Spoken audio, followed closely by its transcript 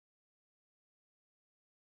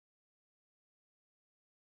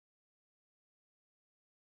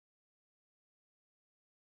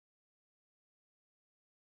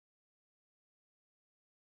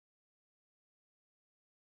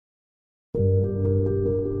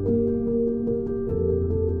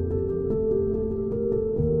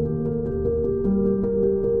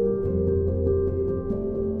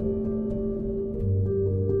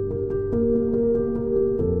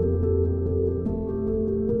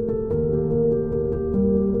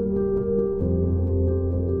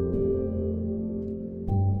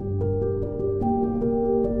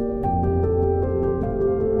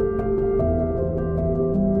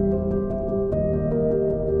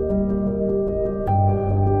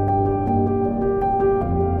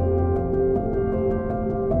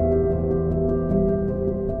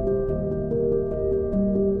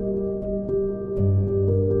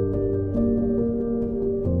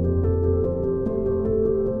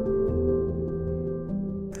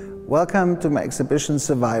Welcome to my exhibition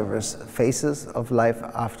Survivors, Faces of Life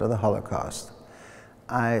After the Holocaust.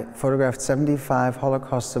 I photographed 75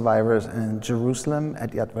 Holocaust survivors in Jerusalem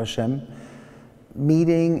at Yad Vashem.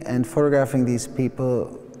 Meeting and photographing these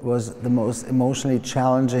people was the most emotionally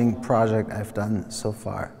challenging project I've done so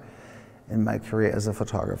far in my career as a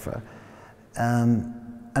photographer.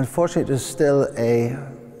 Unfortunately, there's still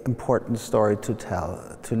an important story to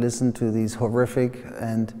tell. To listen to these horrific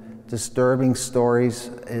and disturbing stories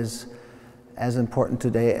is as important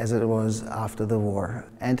today as it was after the war.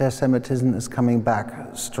 Anti-Semitism is coming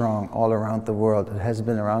back strong all around the world. It has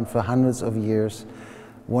been around for hundreds of years.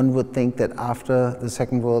 One would think that after the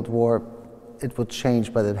Second World War it would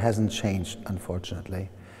change, but it hasn't changed, unfortunately.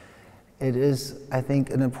 It is, I think,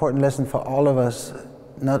 an important lesson for all of us,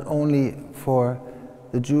 not only for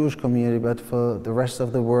the Jewish community, but for the rest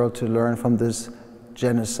of the world, to learn from this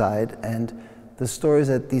genocide. And the stories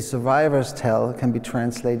that these survivors tell can be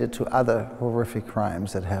translated to other horrific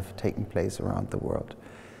crimes that have taken place around the world.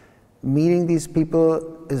 Meeting these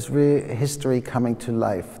people is really history coming to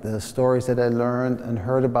life. The stories that I learned and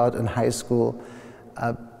heard about in high school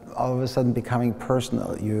all of a sudden becoming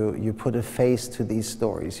personal. You put a face to these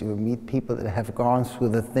stories. You meet people that have gone through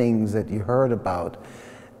the things that you heard about.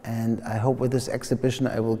 And I hope with this exhibition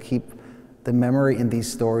I will keep the memory in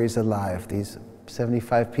these stories alive. These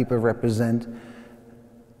 75 people represent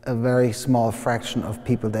a very small fraction of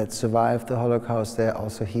people that survived the Holocaust. They're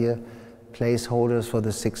also here placeholders for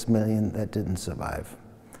the 6 million that didn't survive.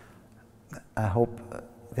 I hope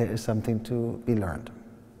there is something to be learned.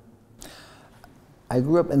 I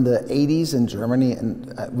grew up in the 80s in Germany,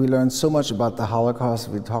 and we learned so much about the Holocaust.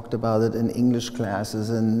 We talked about it in English classes,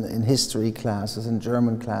 in history classes, in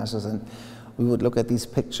German classes, and we would look at these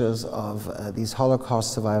pictures of these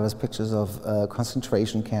Holocaust survivors, pictures of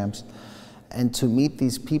concentration camps. And to meet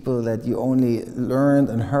these people that you only learned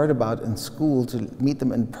and heard about in school, to meet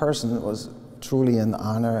them in person was truly an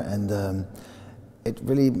honor, and it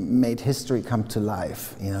really made history come to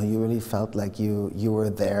life. You know, you really felt like you were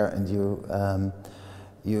there, and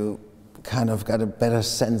you kind of got a better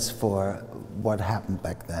sense for what happened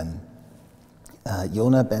back then.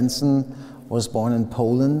 Jonah Benson was born in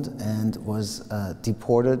Poland and was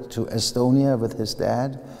deported to Estonia with his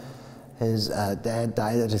dad. His dad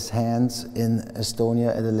died at his hands in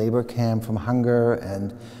Estonia at a labor camp from hunger,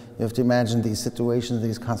 and you have to imagine these situations.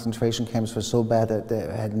 These concentration camps were so bad that they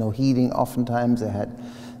had no heating oftentimes, they had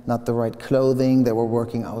not the right clothing, they were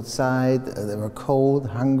working outside, they were cold,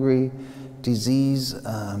 hungry, disease.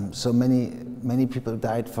 So many people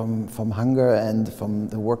died from hunger and from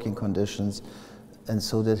the working conditions, and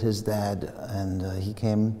so did his dad, and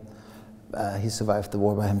he survived the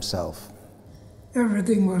war by himself.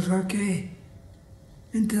 Everything was okay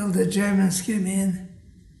until the Germans came in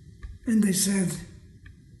and they said,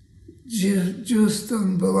 Jews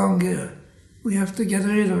don't belong here. We have to get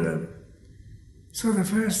rid of them. So the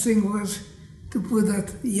first thing was to put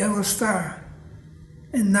that yellow star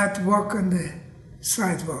and not walk on the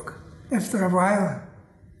sidewalk. After a while,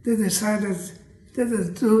 they decided that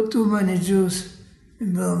there are too many Jews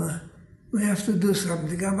in Vilna. We have to do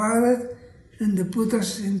something about it, and they put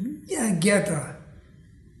us in a ghetto.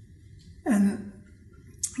 And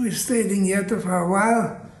we stayed in ghetto for a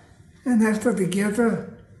while, and after the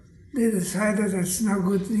ghetto, they decided it's no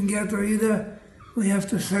good in ghetto either. We have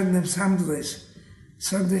to send them someplace.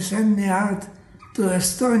 So they sent me out to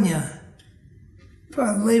Estonia for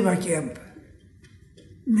a labor camp,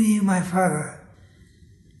 me and my father.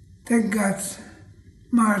 Thank God,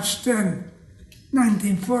 March 10,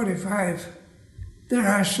 1945, the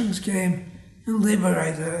Russians came and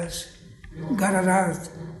liberated us, got it out,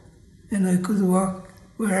 and I could walk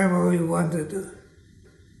wherever we wanted to.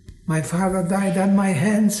 My father died on my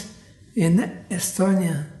hands in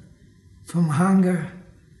Estonia from hunger,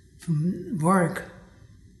 from work,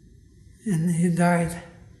 and he died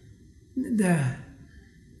there.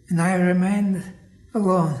 And I remained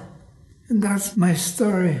alone. And that's my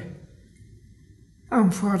story.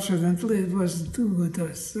 Unfortunately, it wasn't too good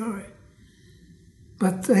a story.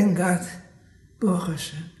 But thank God, Baruch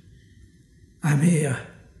Hashem, I'm here.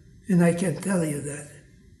 And I can tell you that.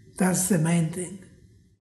 That's the main thing.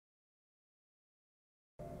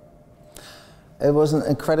 It was an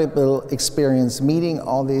incredible experience meeting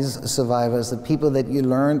all these survivors, the people that you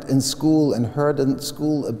learned in school and heard in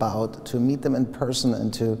school about, to meet them in person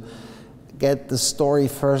and to get the story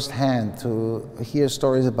firsthand, to hear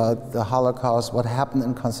stories about the Holocaust, what happened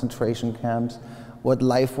in concentration camps, what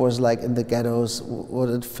life was like in the ghettos, what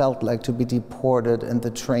it felt like to be deported, and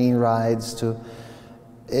the train rides.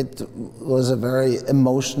 It was a very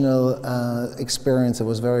emotional experience. It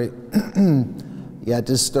was very yeah,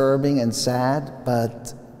 disturbing and sad,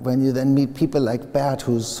 but when you then meet people like Bert,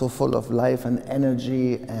 who's so full of life and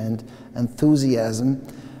energy and enthusiasm,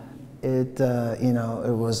 it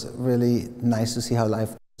it was really nice to see how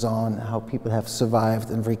life goes on, how people have survived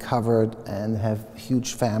and recovered and have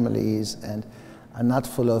huge families and are not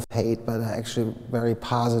full of hate, but are actually very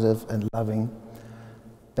positive and loving.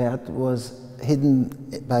 Bert was hidden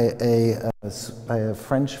by a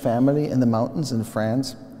French family in the mountains in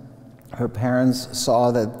France. Her parents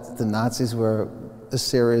saw that the Nazis were a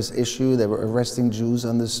serious issue. They were arresting Jews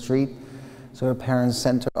on the street. So her parents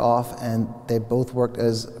sent her off, and they both worked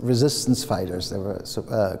as resistance fighters. They were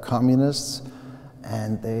communists,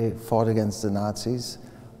 and they fought against the Nazis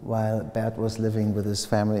while Bert was living with his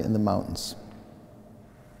family in the mountains.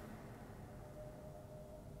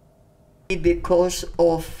 Because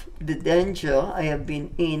of the danger I have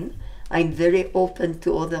been in, I'm very open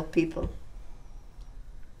to other people.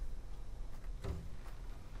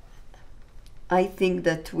 I think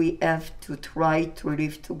that we have to try to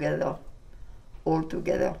live together, all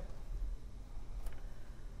together.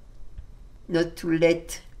 Not to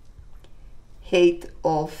let hate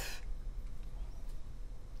off,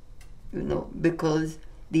 because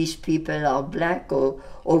these people are black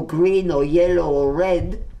or green or yellow or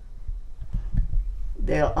red.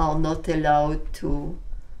 They are not allowed to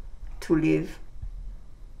live.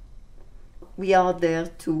 We are there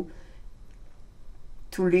to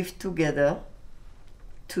live together,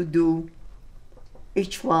 to do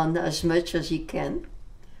each one as much as he can,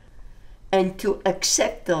 and to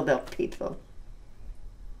accept other people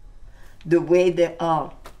the way they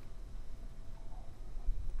are.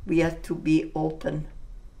 We have to be open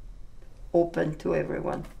to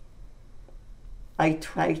everyone. I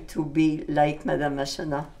try to be like Madame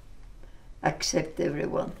Asana, accept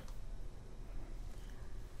everyone.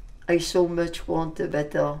 I so much want a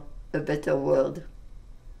better world.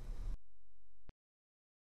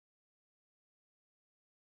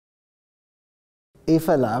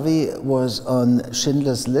 Eva Lavi was on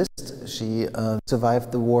Schindler's List. She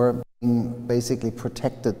survived the war, being basically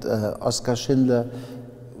protected. Oskar Schindler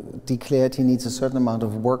declared he needs a certain amount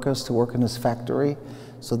of workers to work in his factory.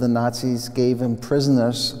 So the Nazis gave him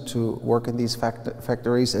prisoners to work in these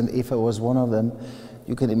factories, and Eva was one of them.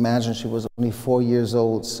 You can imagine she was only 4 years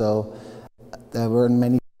old, so there weren't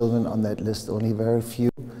many children on that list, only very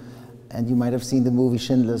few. And you might have seen the movie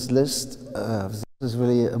Schindler's List. This is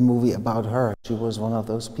really a movie about her. She was one of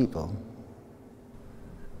those people.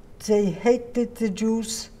 They hated the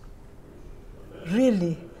Jews,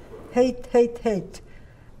 really, hate.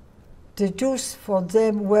 The Jews for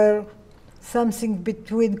them were something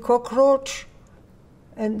between cockroach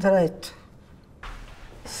and rat.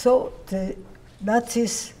 So the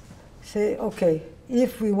Nazis say, okay,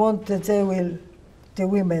 if we want that the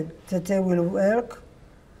women, that they will work,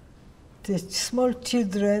 the small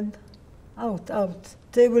children, out.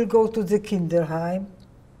 They will go to the Kinderheim,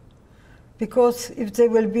 because if they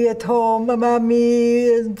will be at home,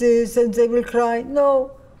 mommy, and this, and they will cry,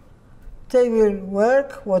 no. They will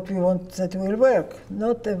work what we want that will work.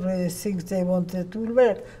 Not everything they want that will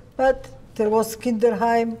work. But there was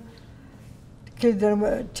Kinderheim, children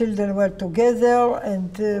were together,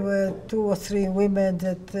 and there were 2 or 3 women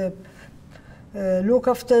that look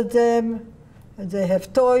after them, and they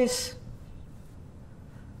have toys.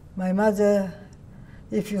 My mother,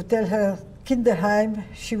 if you tell her Kinderheim,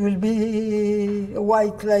 she will be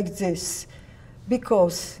white like this,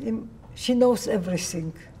 because she knows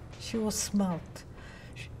everything. She was smart.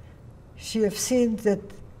 She have seen that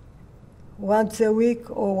once a week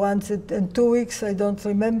or once in 2 weeks, I don't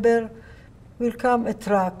remember, will come a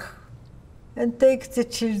truck and take the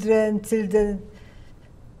children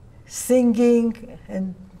singing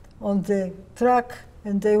and on the truck,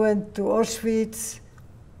 and they went to Auschwitz.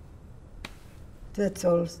 That's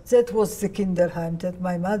all. That was the Kinderheim that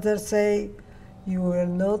my mother say, you will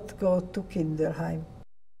not go to Kinderheim.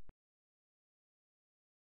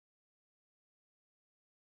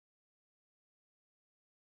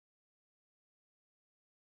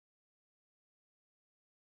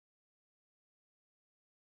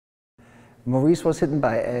 Maurice was hidden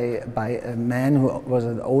by a man who was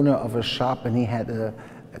an owner of a shop, and he had a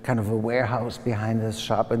kind of a warehouse behind his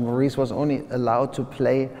shop, and Maurice was only allowed to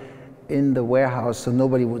play in the warehouse so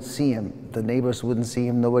nobody would see him. The neighbors wouldn't see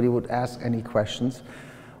him, nobody would ask any questions.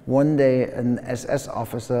 One day an SS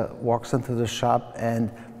officer walks into the shop,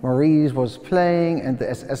 and Maurice was playing, and the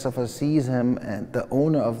SS officer sees him, and the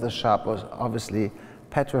owner of the shop was obviously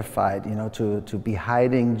petrified. To be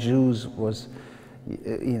hiding Jews was,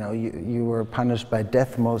 you were punished by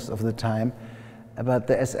death most of the time. But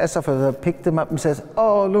the SS officer picked him up and says,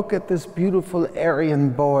 "Oh, look at this beautiful Aryan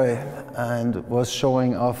boy," and was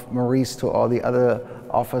showing off Maurice to all the other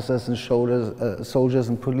officers and soldiers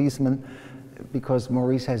and policemen, because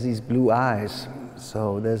Maurice has these blue eyes.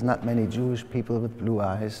 So there's not many Jewish people with blue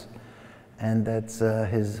eyes, and that's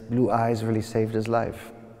his blue eyes really saved his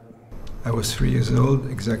life. I was 3 years old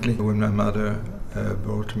exactly when my mother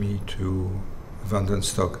brought me to Van den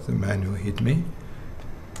Stock, the man who hit me.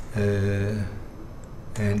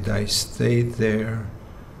 And I stayed there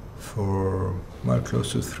for, well,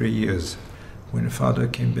 close to 3 years. When father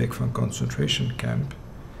came back from concentration camp,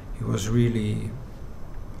 he was really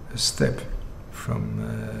a step from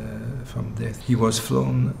death. He was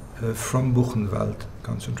flown from Buchenwald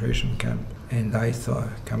concentration camp, and I thought,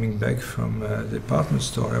 coming back from the department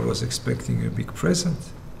store, I was expecting a big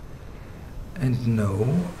present. And no,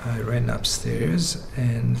 I ran upstairs,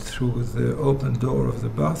 and through the open door of the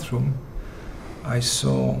bathroom, I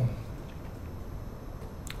saw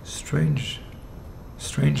strange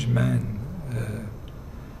man,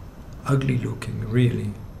 ugly looking,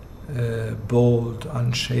 really, bald,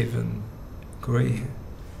 unshaven, gray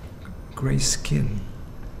skin.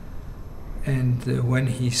 And when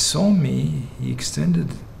he saw me, he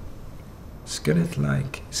extended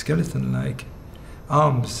skeleton-like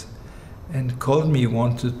arms and called me,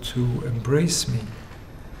 wanted to embrace me.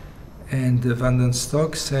 And Van den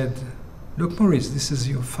Stock said, "Look, Maurice, this is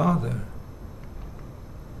your father."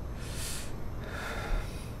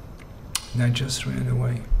 And I just ran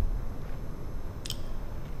away.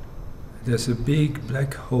 There's a big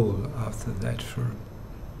black hole after that for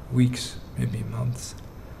weeks, maybe months.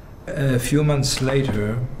 A few months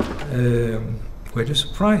later, we had a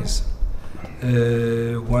surprise.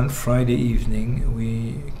 One Friday evening,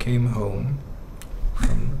 we came home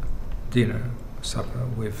from supper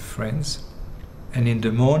with friends. And in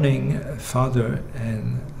the morning, father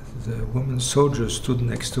and the woman soldier stood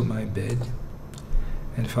next to my bed.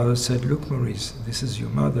 And father said, "Look, Maurice, this is your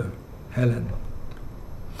mother, Helen."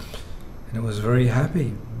 And I was very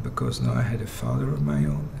happy, because now I had a father of my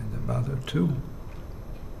own and a mother too.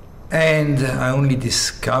 And I only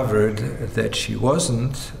discovered that she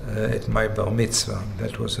wasn't at my bar mitzvah.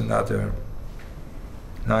 That was another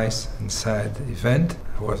nice and sad event.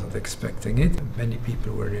 I wasn't expecting it. Many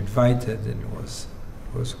people were invited, and it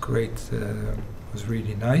was great. Was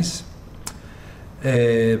really nice.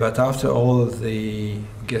 But after all the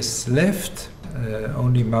guests left,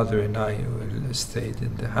 only mother and I stayed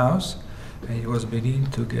in the house, and it was beginning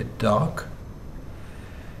to get dark.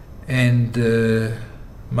 And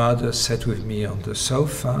mother sat with me on the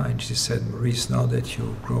sofa, and she said, "Maurice, now that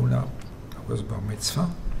you've grown up," I was bar mitzvah,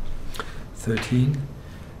 13,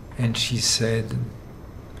 and she said,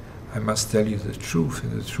 "I must tell you the truth,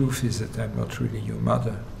 and the truth is that I'm not really your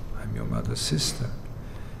mother. I'm your mother's sister,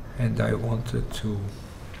 and I want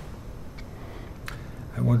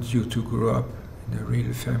you to grow up in a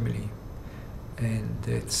real family, and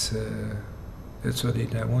that's what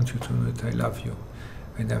it. I want you to know that I love you."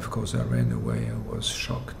 And of course I ran away. I was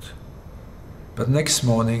shocked. But next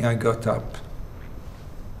morning I got up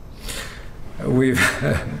with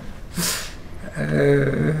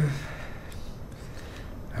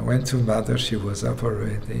I went to mother. She was up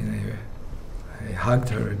already, and I hugged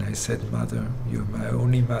her and I said, "Mother, you're my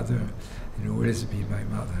only mother, and you'll always be my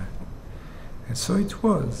mother." And so it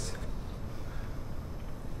was,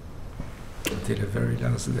 until the very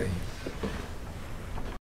last day.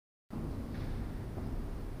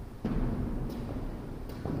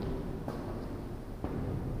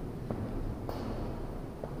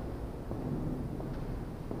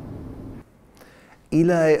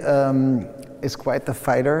 Eli is quite the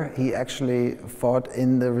fighter. He actually fought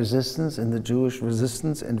in the resistance, in the Jewish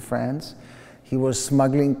resistance in France. He was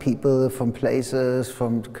smuggling people from places,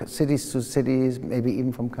 from cities to cities, maybe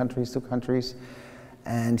even from countries to countries.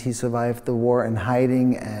 And he survived the war in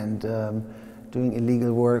hiding and doing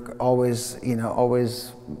illegal work, always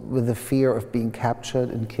with the fear of being captured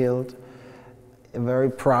and killed. A very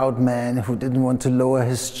proud man who didn't want to lower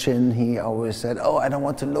his chin. He always said, "Oh, I don't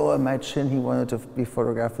want to lower my chin." He wanted to be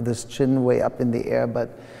photographed with his chin way up in the air,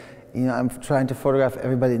 but I'm trying to photograph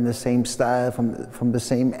everybody in the same style, from the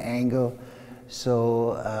same angle.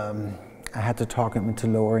 So I had to talk him into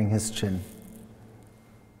lowering his chin.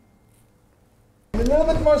 A little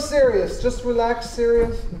bit more serious, just relax,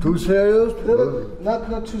 serious. Too serious?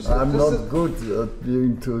 Not too serious. I'm not good at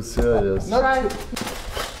being too serious.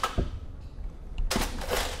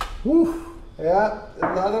 Yeah,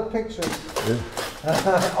 a lot of pictures.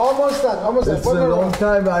 Yeah. Almost done, almost done. It's a long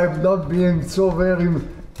time I've not been so very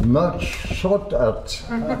much shot at.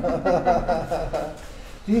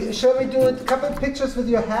 Shall we do a couple of pictures with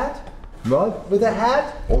your hat? What? With a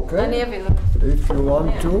hat? Okay. If you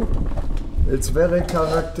want to. It's very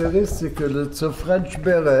characteristic. It's a French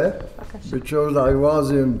beret, because I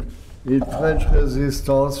was in French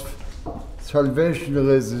resistance,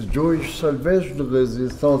 Jewish salvation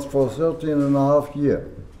resistance for 13 and a half years.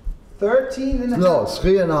 13 and a half? No,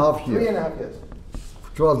 3.5 years. 3.5 years.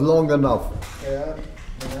 It was long enough. Yeah.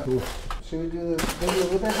 Should we do the video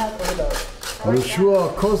with the hat or without? The shoe are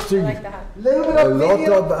costing Little bit a of lot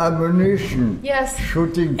video. of ammunition. Yes.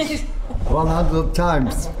 Shooting 100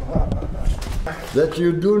 times. That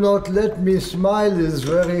you do not let me smile is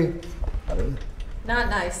very Not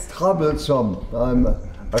nice. troublesome. I'm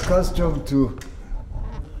accustomed to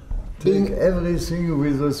take everything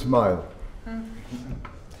with a smile.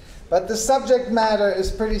 But the subject matter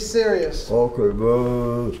is pretty serious. Okay,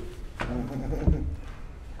 well,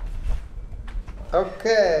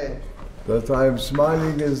 Okay. that I'm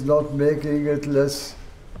smiling is not making it less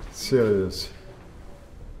serious.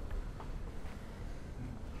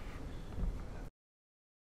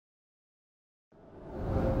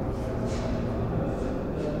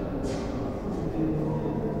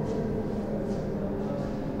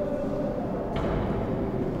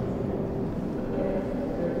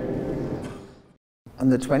 On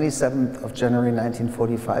the 27th of January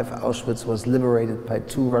 1945, Auschwitz was liberated by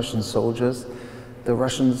 2 Russian soldiers. The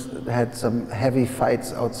Russians had some heavy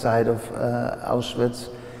fights outside of Auschwitz,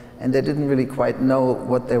 and they didn't really quite know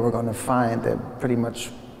what they were going to find. They pretty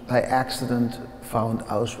much by accident found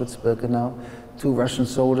Auschwitz-Birkenau. 2 Russian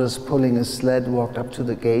soldiers pulling a sled walked up to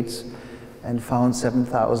the gates and found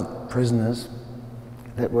 7,000 prisoners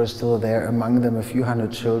that were still there, among them a few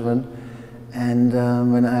hundred children. And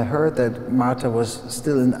when I heard that Marta was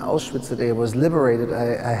still in Auschwitz, the day it was liberated,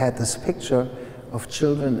 I had this picture of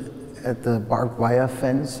children at the barbed wire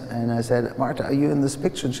fence, and I said, Marta, are you in this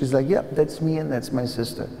picture? And she's like, yep, that's me and that's my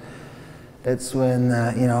sister. That's when,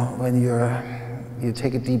 you know, when you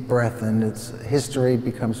take a deep breath and history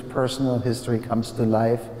becomes personal, history comes to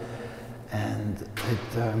life, and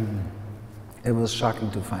it was shocking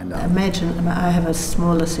to find out. Imagine, I have a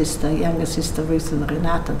smaller sister, a younger sister, Ruth and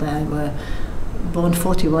Renata. They were born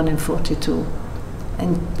 41 and 42.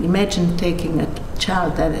 And imagine taking a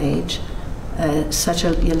child that age, such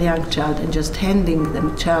a young child, and just handing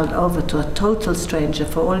the child over to a total stranger.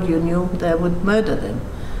 For all you knew, they would murder them,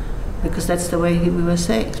 because that's the way we were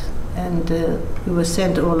saved. And we were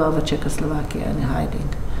sent all over Czechoslovakia in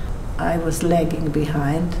hiding. I was lagging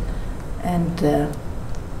behind, and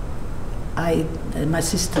my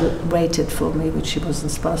sister waited for me, which she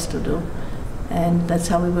wasn't supposed to do, and that's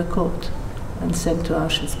how we were caught and sent to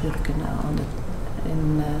Auschwitz-Birkenau.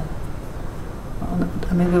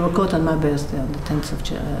 We were caught on my birthday on the 10th of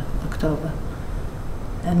October,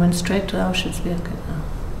 and went straight to Auschwitz-Birkenau.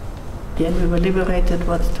 Yeah, we were liberated,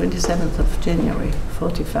 27th of January,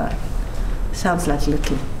 45. Sounds like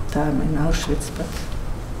little time in Auschwitz, but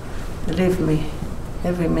believe me,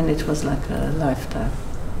 every minute was like a lifetime.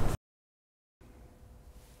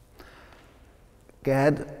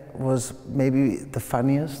 Gad was maybe the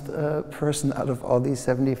funniest person out of all these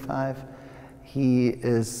 75. He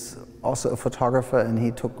is also a photographer, and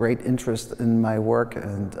he took great interest in my work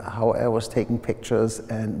and how I was taking pictures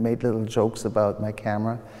and made little jokes about my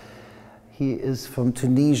camera. He is from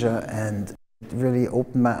Tunisia, and it really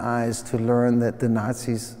opened my eyes to learn that the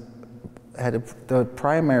Nazis had the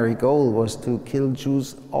primary goal was to kill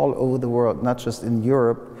Jews all over the world, not just in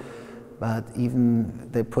Europe, but even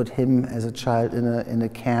they put him as a child in a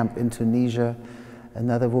camp in Tunisia.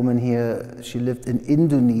 Another woman here, she lived in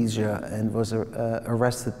Indonesia and was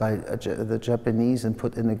arrested by the Japanese and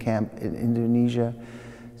put in a camp in Indonesia.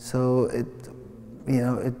 So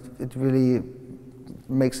it really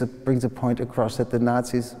brings a point across that the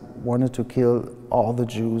Nazis wanted to kill all the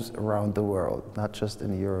Jews around the world, not just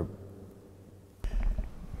in Europe.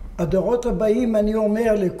 הדורות הבאים אני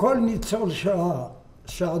אומר לכל ניצול שואה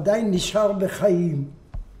שעדיין נשאר בחיים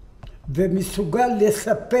ומסוגל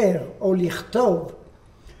לספר או לכתוב,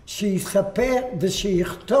 שיספר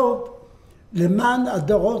ושיכתוב למען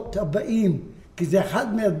הדורות הבאים, כי זה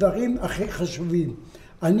אחד מהדברים הכי חשובים.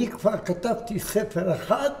 אני כבר כתבתי ספר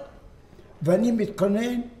אחד ואני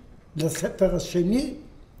מתכונן לספר השני,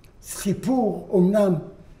 סיפור אומנם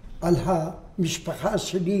על המשפחה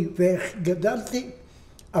שלי ואיך גדלתי,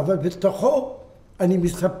 אבל בתוכו אני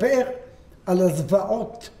מספר על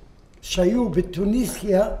הזוועות שהיו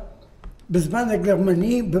בתוניסיה בזמן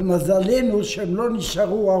הגרמני, במזלנו שהם לא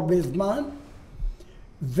נשארו הרבה זמן,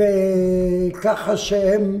 וככה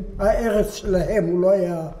שהארץ שלהם הוא לא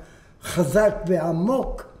היה חזק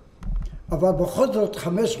ועמוק, אבל בכל זאת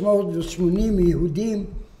 580 יהודים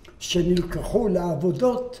שנלקחו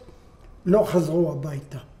לעבודות לא חזרו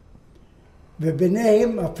הביתה.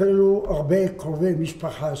 וביניהם אפילו הרבה קרובי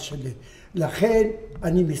משפחה שלי. לכן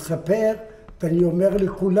אני מספר ואני אומר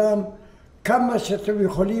לכולם, כמה שאתם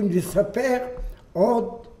יכולים לספר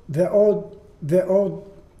עוד ועוד ועוד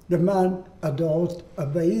למען הדורות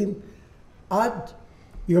הבאים עד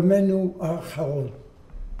יומנו האחרון.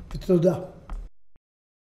 ותודה.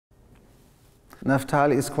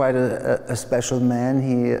 Naftali is quite a special man.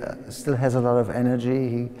 He still has a lot of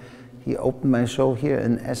energy. He opened my show here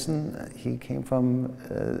in Essen. He came from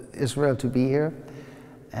Israel to be here.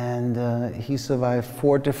 And he survived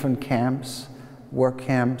 4 different camps, work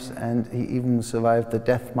camps, and he even survived the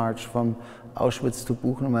death march from Auschwitz to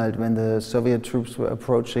Buchenwald. When the Soviet troops were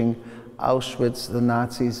approaching Auschwitz, the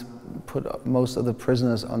Nazis put most of the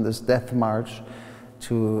prisoners on this death march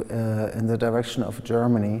to in the direction of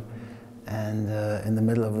Germany. And in the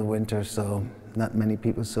middle of the winter, so not many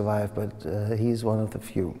people survive, but he's one of the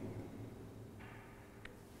few.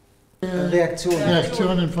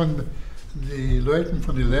 Reaktionen von den Leuten,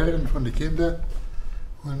 von den Lehrern, von den Kindern.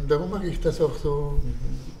 Und darum mache ich das auch so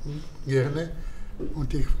gerne.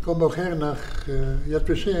 Und ich komme auch her nach Yad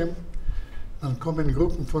Vashem. Dann kommen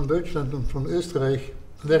Gruppen von Deutschland und von Österreich,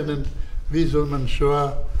 lernen, wie soll man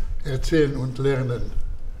Shoah erzählen und lernen.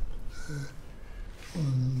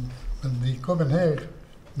 Und die kommen her,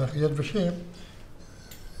 nach Yad Vashem,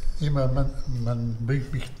 immer, man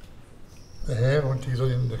bringt mich her und ich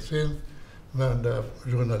soll ihnen erzählen, waren da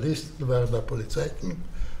Journalisten, waren da Polizisten,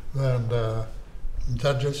 waren da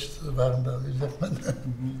Judges, waren da, wie sagt man,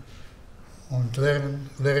 und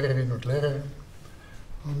Lehrerinnen und Lehrer.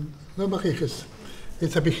 Und so mache ich es.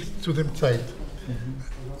 Jetzt habe ich zu dem Zeit.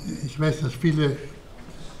 Ich weiß, dass viele,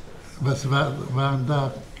 was waren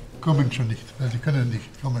da, kommen schon nicht, weil sie können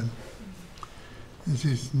nicht kommen. Es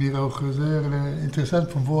ist mir auch sehr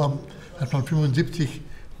interessant, von wo hat man 75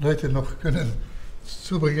 Leute noch können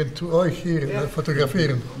zubringen zu euch hier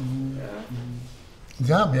fotografieren.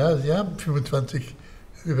 Sie haben 25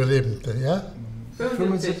 Überlebende, ja?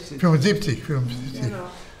 75. Genau.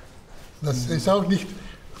 Das ist auch nicht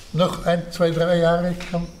noch 1, 2, 3 Jahre.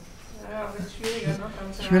 Ja, wird schwieriger, ne?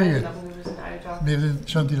 Schwieriger. Wir sind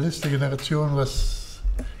schon die letzte Generation, was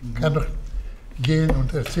kann noch gehen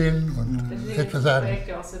und erzählen und deswegen etwas sagen. Deswegen ist das Projekt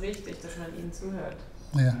ja auch so wichtig, dass man ihnen zuhört.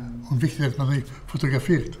 Ja, und wichtig, dass man nicht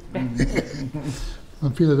fotografiert.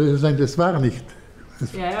 Und viele Leute sagen, das war nicht. Das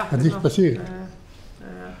hat nicht passiert.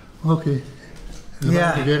 Okay.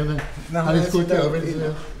 Ja. Gerne. Alles Gute, auf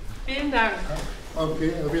Wiedersehen. Vielen Dank.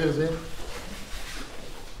 Okay, auf Wiedersehen.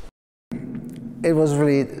 It was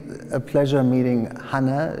really a pleasure meeting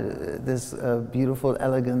Hannah, this beautiful,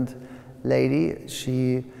 elegant lady.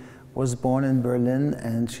 She was born in Berlin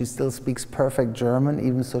and she still speaks perfect German,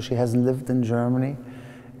 even though she hasn't lived in Germany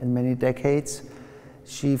in many decades.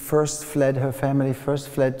 Her family first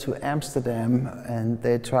fled to Amsterdam, and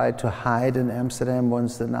they tried to hide in Amsterdam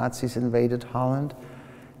once the Nazis invaded Holland.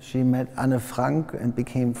 She met Anne Frank and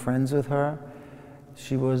became friends with her.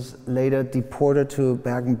 She was later deported to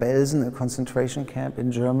Bergen-Belsen, a concentration camp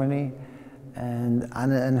in Germany. And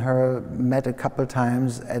Anne and her met a couple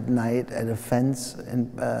times at night at a fence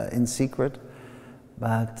in secret.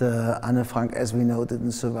 But Anne Frank, as we know,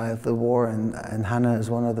 didn't survive the war, and Hannah is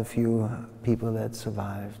one of the few people that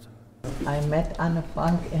survived. I met Anne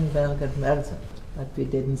Frank in Bergen-Belsen, but we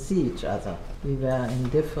didn't see each other. We were in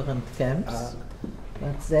different camps,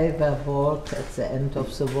 but they were brought at the end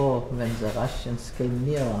of the war when the Russians came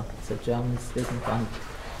nearer. The Germans didn't want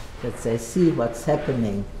that they see what's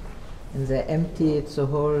happening. And they emptied the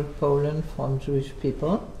whole Poland from Jewish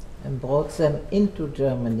people and brought them into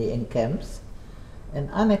Germany in camps. And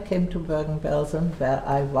Anne came to Bergen-Belsen, where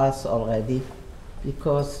I was already,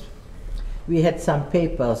 because we had some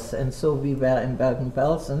papers, and so we were in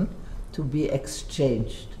Bergen-Belsen to be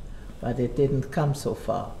exchanged, but it didn't come so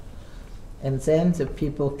far. And then the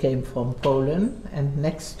people came from Poland, and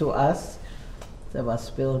next to us there was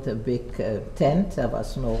built a big tent, there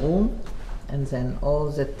was no room, and then all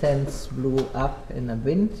the tents blew up in a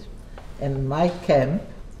wind, and my camp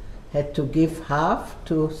had to give half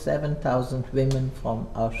to 7,000 women from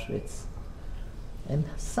Auschwitz. And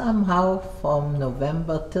somehow from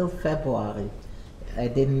November till February, I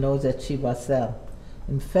didn't know that she was there.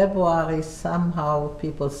 In February, somehow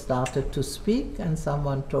people started to speak, and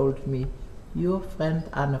someone told me, your friend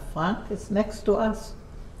Anne Frank is next to us.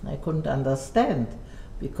 I couldn't understand,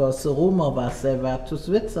 because the rumor was they were to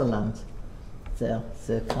Switzerland. There,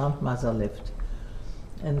 the grandmother lived.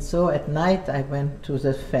 And so at night I went to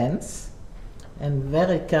the fence, and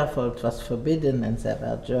very careful, it was forbidden, and there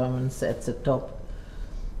were Germans at the top.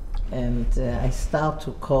 And I start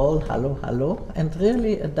to call, hello, hello, and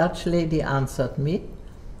really a Dutch lady answered me,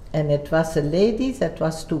 and it was a lady that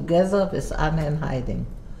was together with Anne in hiding.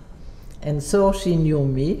 And so she knew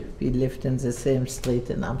me. We lived in the same street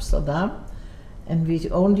in Amsterdam, and we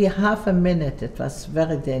only half a minute. It was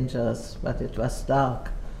very dangerous, but it was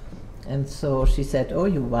dark. And so she said, oh,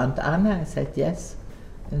 you want Anne? I said, yes.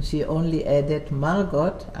 And she only added,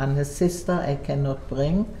 Margot, Anne's sister, I cannot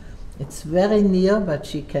bring. It's very near, but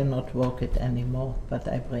she cannot walk it anymore, but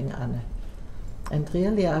I bring Anne. And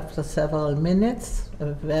really, after several minutes,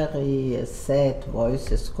 a very sad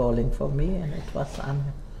voice is calling for me, and it was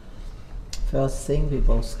Anne. First thing, we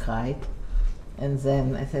both cried. And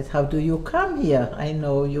then I said, how do you come here? I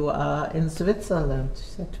know you are in Switzerland. She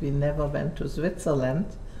said, we never went to Switzerland.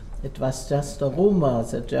 It was just a rumor.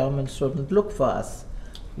 The Germans shouldn't look for us.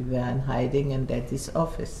 We were in hiding in Daddy's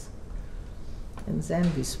office. And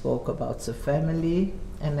then we spoke about the family,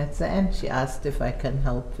 and at the end she asked if I can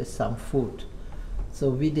help with some food. So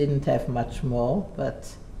we didn't have much more,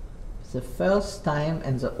 but the first time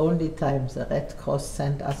and the only time the Red Cross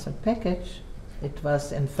sent us a package, it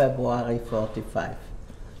was in February 45.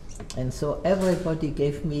 And so everybody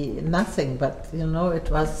gave me nothing, but you know, it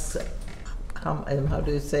was, how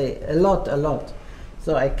do you say, a lot.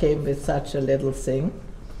 So I came with such a little thing,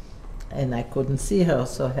 and I couldn't see her,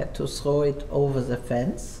 so I had to throw it over the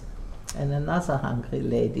fence. And another hungry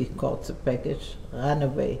lady caught the package, ran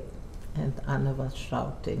away, and Anne was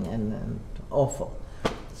shouting and awful.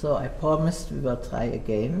 So I promised we will try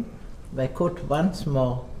again. I could once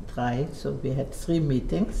more try, so we had 3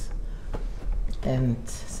 meetings, and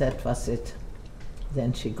that was it.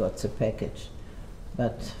 Then she got the package.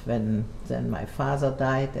 But when then my father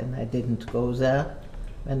died and I didn't go there,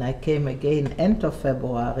 when I came again end of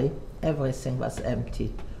February, everything was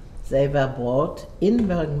empty. They were brought in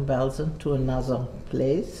Bergen-Belsen to another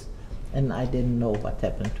place, and I didn't know what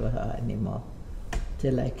happened to her anymore,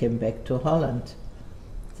 till I came back to Holland.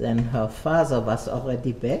 Then her father was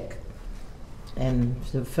already back, and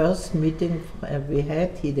the first meeting we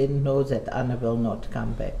had, he didn't know that Anne will not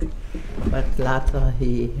come back. But later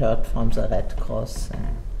he heard from the Red Cross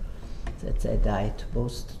that they died,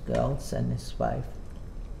 both girls and his wife.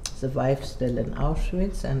 The wife still in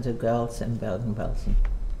Auschwitz and the girls in Bergen-Belsen.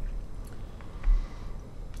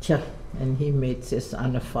 Tja, and he made this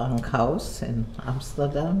Anne Frank house in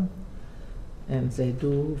Amsterdam, and they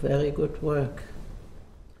do very good work.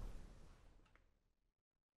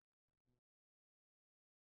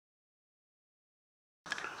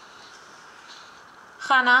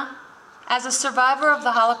 Hannah, as a survivor of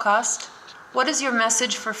the Holocaust, what is your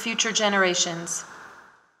message for future generations?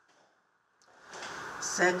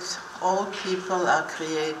 That all people are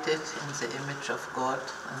created in the image of God,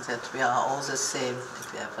 and that we are all the same.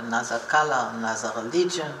 If we have another color, another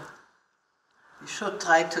religion, we should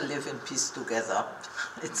try to live in peace together.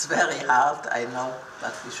 It's very hard, I know,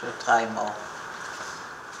 but we should try more.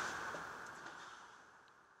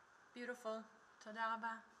 Beautiful. Toda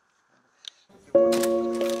rabba.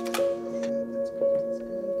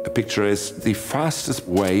 A picture is the fastest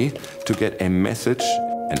way to get a message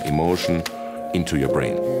and emotion into your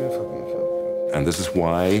brain. And this is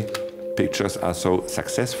why pictures are so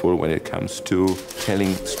successful when it comes to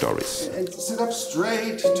telling stories. And sit up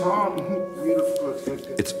straight, tall, beautiful.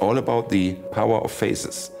 It's all about the power of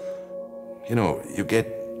faces. You know, you get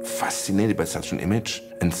fascinated by such an image,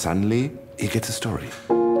 and suddenly you get a story.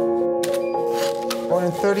 Born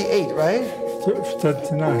in 38, right?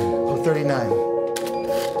 39. Oh, 39.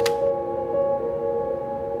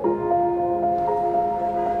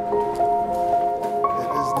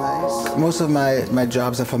 Most of my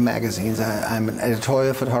jobs are for magazines. I'm an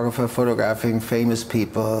editorial photographer photographing famous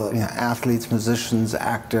people, athletes, musicians,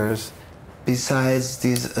 actors. Besides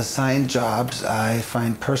these assigned jobs, I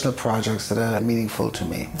find personal projects that are meaningful to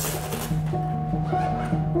me.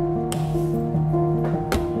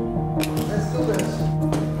 Let's do this.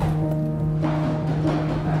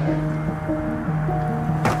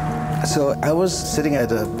 So I was sitting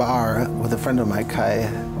at a bar with a friend of mine, Kai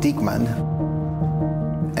Diekmann.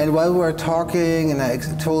 And while we were talking, and I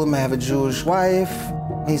told him I have a Jewish wife,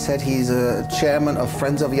 he said he's a chairman of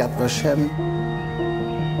Friends of Yad Vashem.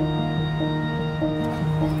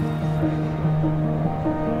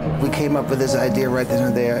 We came up with this idea right then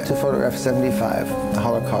and there to photograph 75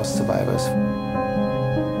 Holocaust survivors.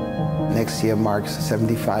 Next year marks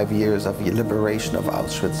 75 years of the liberation of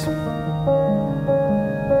Auschwitz.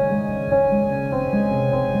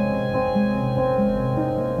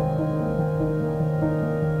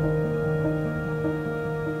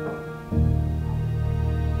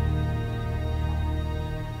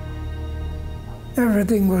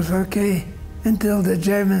 everything was okay until the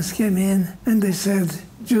Germans came in and they said,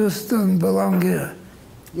 Jews don't belong here.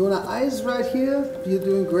 You want eyes right here? You're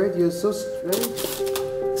doing great. You're so straight.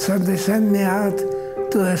 So they sent me out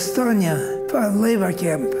to Estonia for a labor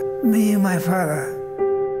camp, me and my father.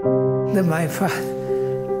 Then my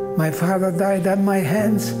father died at my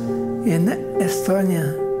hands in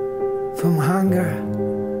Estonia from hunger,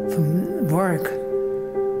 from work.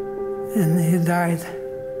 And he died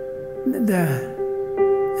there.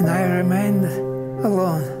 And I remained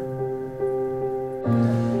alone.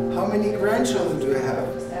 How many grandchildren do you have?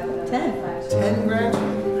 10. 10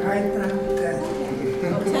 grandchildren? Right now, 10.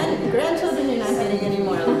 Well, 10 grandchildren you're not getting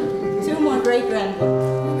anymore. 2 more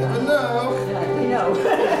great-grandchildren. Never know. Yeah, we know.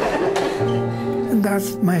 And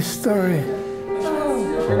that's my story.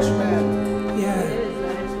 You're a rich man. Yeah. It is,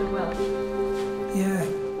 that is the wealth. Yeah.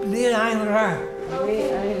 Lir Ein Ra.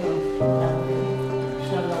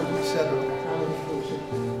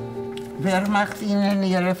 Wer macht Ihnen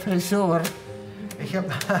Ihre Frisur? Ich habe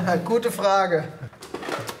gute Frage.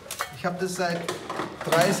 Ich habe das seit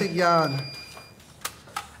 30 Jahren.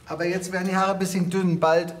 Aber jetzt werden die Haare ein bisschen dünn.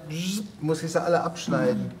 Bald muss ich sie alle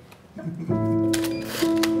abschneiden.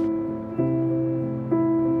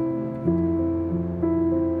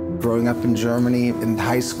 Growing up in Germany, in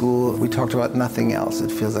high school, we talked about nothing else.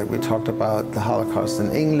 It feels like we talked about the Holocaust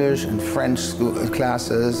in English, in French school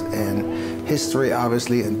classes, in history,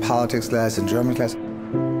 obviously, in politics class, in German class.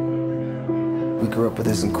 We grew up with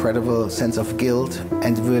this incredible sense of guilt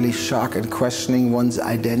and really shock and questioning one's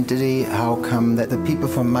identity. How come that the people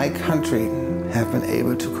from my country have been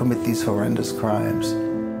able to commit these horrendous crimes?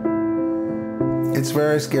 It's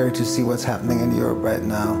very scary to see what's happening in Europe right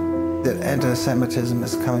now. That anti-Semitism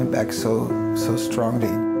is coming back so strongly.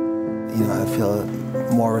 You know, I feel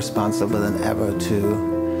more responsible than ever to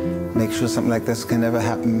make sure something like this can never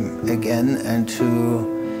happen again and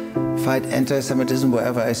to fight anti-Semitism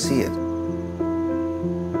wherever I see it.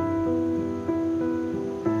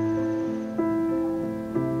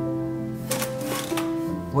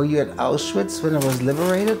 Were you at Auschwitz when it was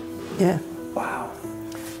liberated? Yeah. Wow.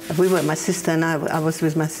 We were, my sister and I was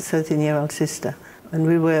with my 13-year-old sister, and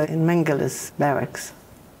we were in Mengeles barracks.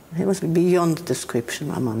 He was beyond description,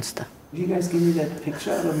 a monster. Will you guys give me that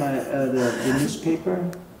picture out of my the newspaper?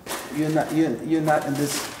 You're not in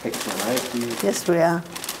this picture, right? Yes, we are.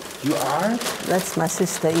 You are? That's my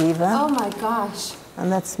sister Eva. Oh my gosh. And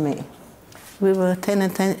that's me. We were 10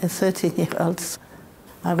 and 13-year-olds.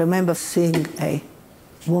 I remember seeing a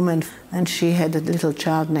woman, and she had a little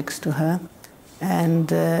child next to her. And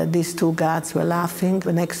these 2 guards were laughing.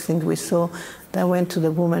 The next thing we saw, they went to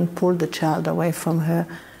the woman, pulled the child away from her,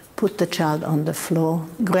 put the child on the floor,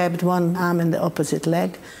 grabbed one arm and the opposite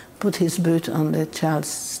leg, put his boot on the child's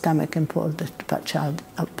stomach and pulled the child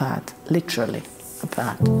apart, literally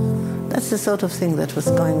apart. That's the sort of thing that was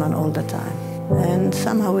going on all the time. And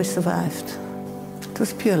somehow we survived. It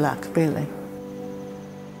was pure luck, really.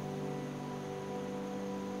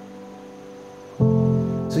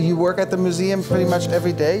 So you work at the museum pretty much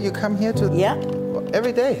every day? You come here to... Yeah.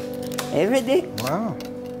 Every day? Every day. Wow.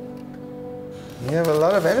 You have a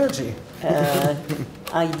lot of energy.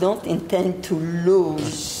 I don't intend to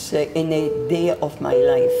lose any day of my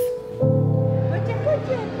life.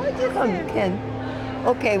 Come, Ken.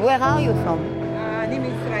 Okay, where are you from? I'm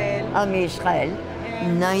Israel. I'm Israel.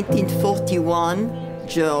 1941,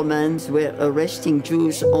 Germans were arresting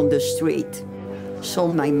Jews on the street. So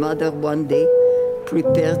my mother one day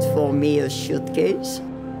prepared for me a suitcase.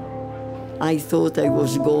 I thought I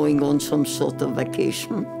was going on some sort of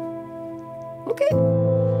vacation. Okay.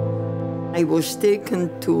 I was taken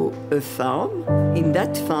to a farm. In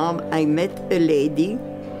that farm, I met a lady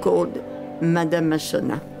called Madame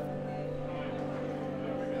Massona.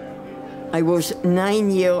 I was 9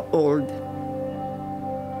 years old.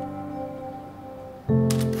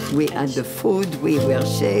 We had the food, we were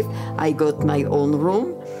safe. I got my own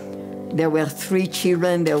room. There were 3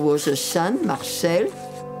 children. There was a son, Marcel.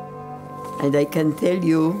 And I can tell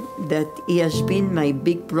you that he has been my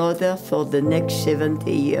big brother for the next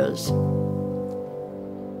 70 years.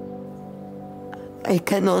 I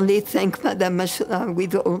can only thank Madame Massona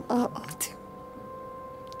with all my heart.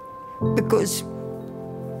 Because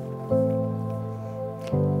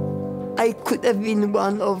I could have been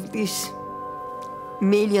one of these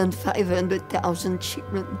 1,500,000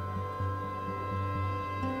 children.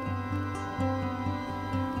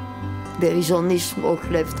 There is only smoke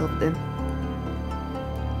left of them.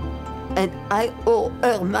 And I owe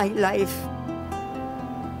her my life.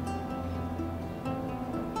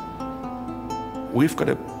 We've got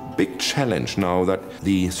a big challenge now that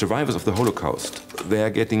the survivors of the Holocaust, they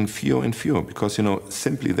are getting fewer and fewer because,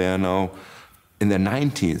 simply they are now in their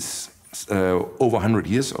 90s, over 100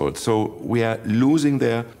 years old. So we are losing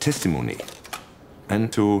their testimony. And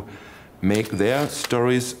to make their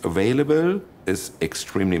stories available is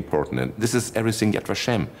extremely important. And this is everything Yad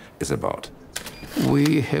Vashem is about.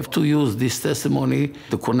 We have to use this testimony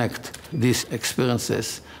to connect these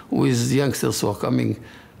experiences with the youngsters who are coming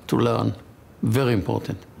to learn. Very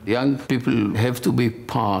important. Young people have to be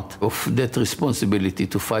part of that responsibility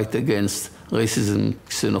to fight against racism,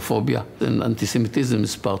 xenophobia, and anti-Semitism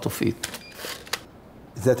is part of it.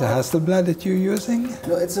 Is that a Hasselblad that you're using?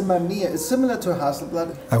 No, it's a Mamiya. It's similar to a Hasselblad.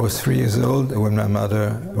 I was 3 years old when my mother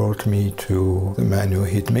brought me to the man who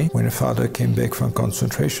hit me. When my father came back from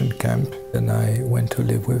concentration camp, and I went to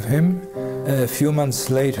live with him. A few months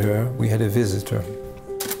later, we had a visitor.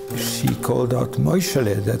 She called out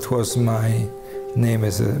Moishele, that was my name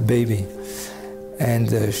as a baby. And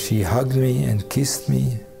she hugged me and kissed me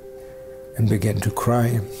and began to cry.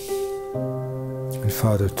 And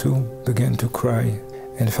father too began to cry.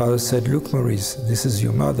 And father said, "Look, Maurice, this is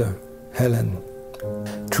your mother, Helen."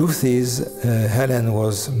 Truth is, Helen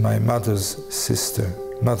was my mother's sister.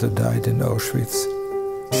 Mother died in Auschwitz.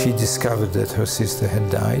 She discovered that her sister had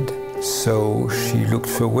died, so she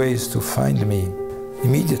looked for ways to find me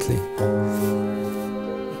immediately.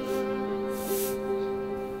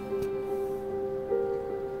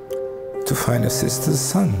 To find a sister's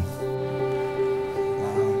son.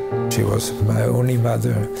 She was my only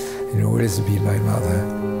mother and will always be my mother.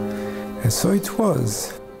 And so it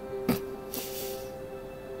was.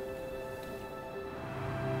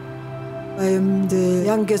 I am the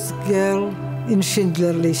youngest girl in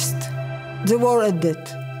Schindler's List. The war ended.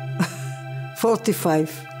 45.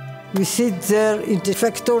 We sit there in the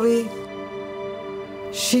factory.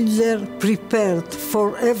 Schindler prepared for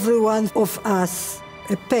every one of us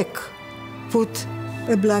a pack. Put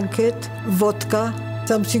a blanket, vodka,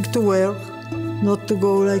 something to wear, not to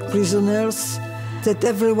go like prisoners, that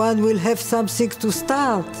everyone will have something to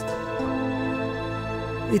start.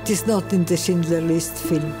 It is not in the Schindler's List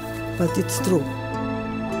film, but it's true.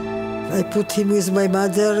 I put him with my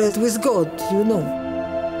mother and with God,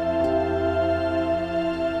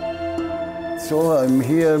 So I'm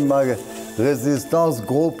here in my resistance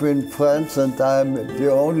group in France and I'm the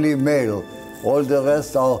only male. All the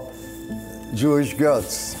rest are Jewish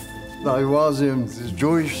girls. I was in the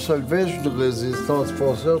Jewish Salvation Resistance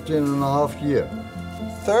for 13 and a half years.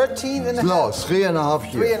 13 and a half? No, 3.5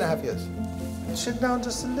 years. 3.5 years. Sit down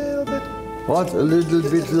just a little bit. What? A little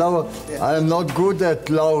bit lower? Yeah. I am not good at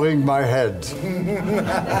lowering my head.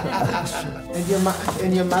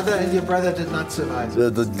 And your mother and your brother did not survive? They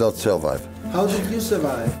did not survive. How did you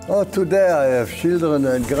survive? Oh, today I have children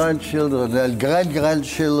and grandchildren and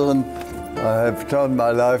great-grandchildren. I have turned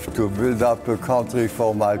my life to build up a country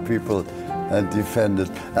for my people and defend it.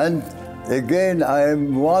 And again, I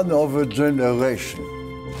am one of a generation.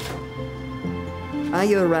 I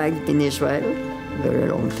arrived in Israel a very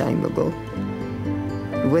long time ago.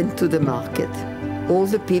 Went to the market. All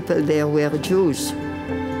the people there were Jews.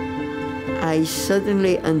 I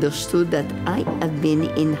suddenly understood that I had been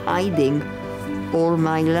in hiding all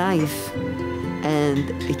my life. And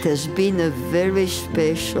it has been a very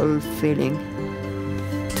special feeling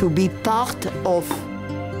to be part of.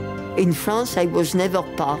 In France, I was never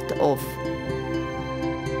part of.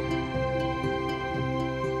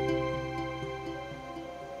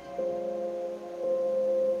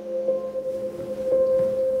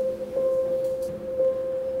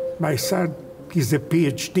 My son is a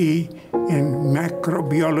PhD in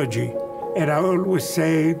microbiology, and I always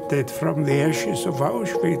say that from the ashes of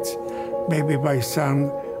Auschwitz, maybe my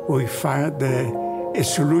son will find a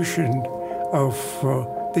solution of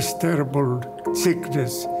this terrible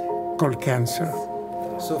sickness called cancer.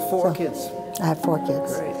 So 4 kids. I have 4 kids.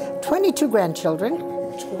 Great. 22 grandchildren.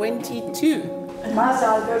 22.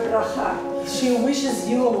 Mazal bebracha. She wishes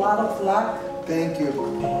you a lot of luck. Thank you.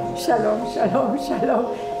 Shalom, shalom, shalom,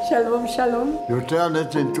 shalom, shalom. You turn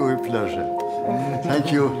it into a pleasure.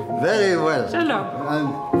 Thank you very well. Shalom. And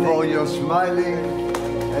for your smiling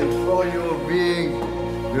and for your being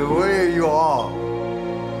the way you are.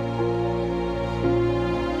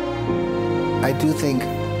 I do think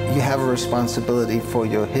you have a responsibility for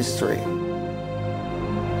your history.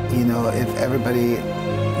 If everybody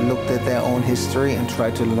looked at their own history and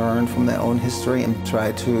tried to learn from their own history and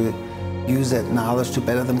try to use that knowledge to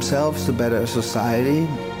better themselves, to better society,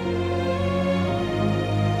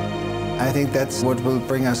 I think that's what will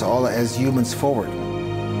bring us all as humans forward.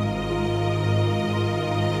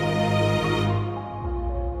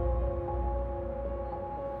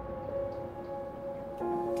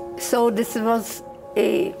 So this was,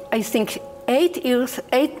 I think,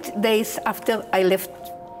 8 days after I left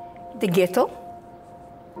the ghetto.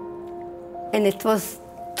 And it was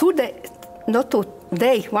 2 days, not 2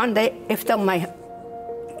 days, 1 day after my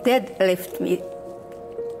dad left me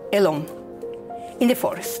alone in the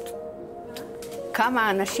forest. כמה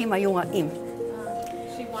אנשים היו רעים.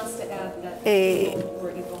 She wants to add that people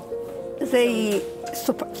were evil. They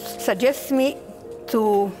suggest me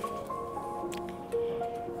to,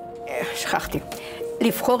 שכחתי,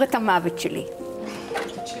 לבחור את המוות שלי. To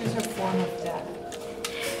choose her form of death.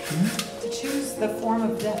 To choose the form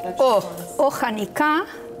of death that she wants. או חניקה,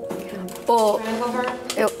 או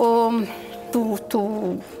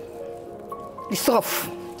לשרוף.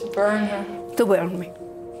 To burn her. To burn me.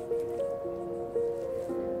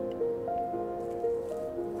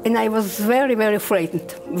 And I was very, very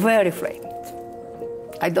frightened, very frightened.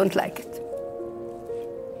 I don't like it.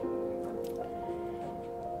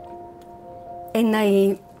 And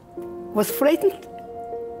I was frightened,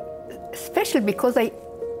 especially because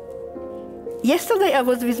yesterday I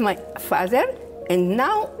was with my father, and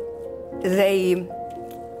now they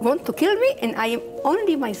want to kill me, and I am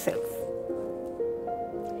only myself.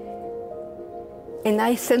 And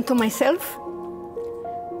I said to myself,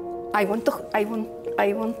 I want to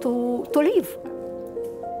live.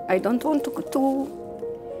 I don't want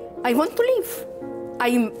I want to live.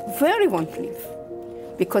 I very want to live.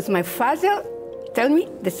 Because my father tell me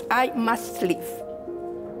that I must live.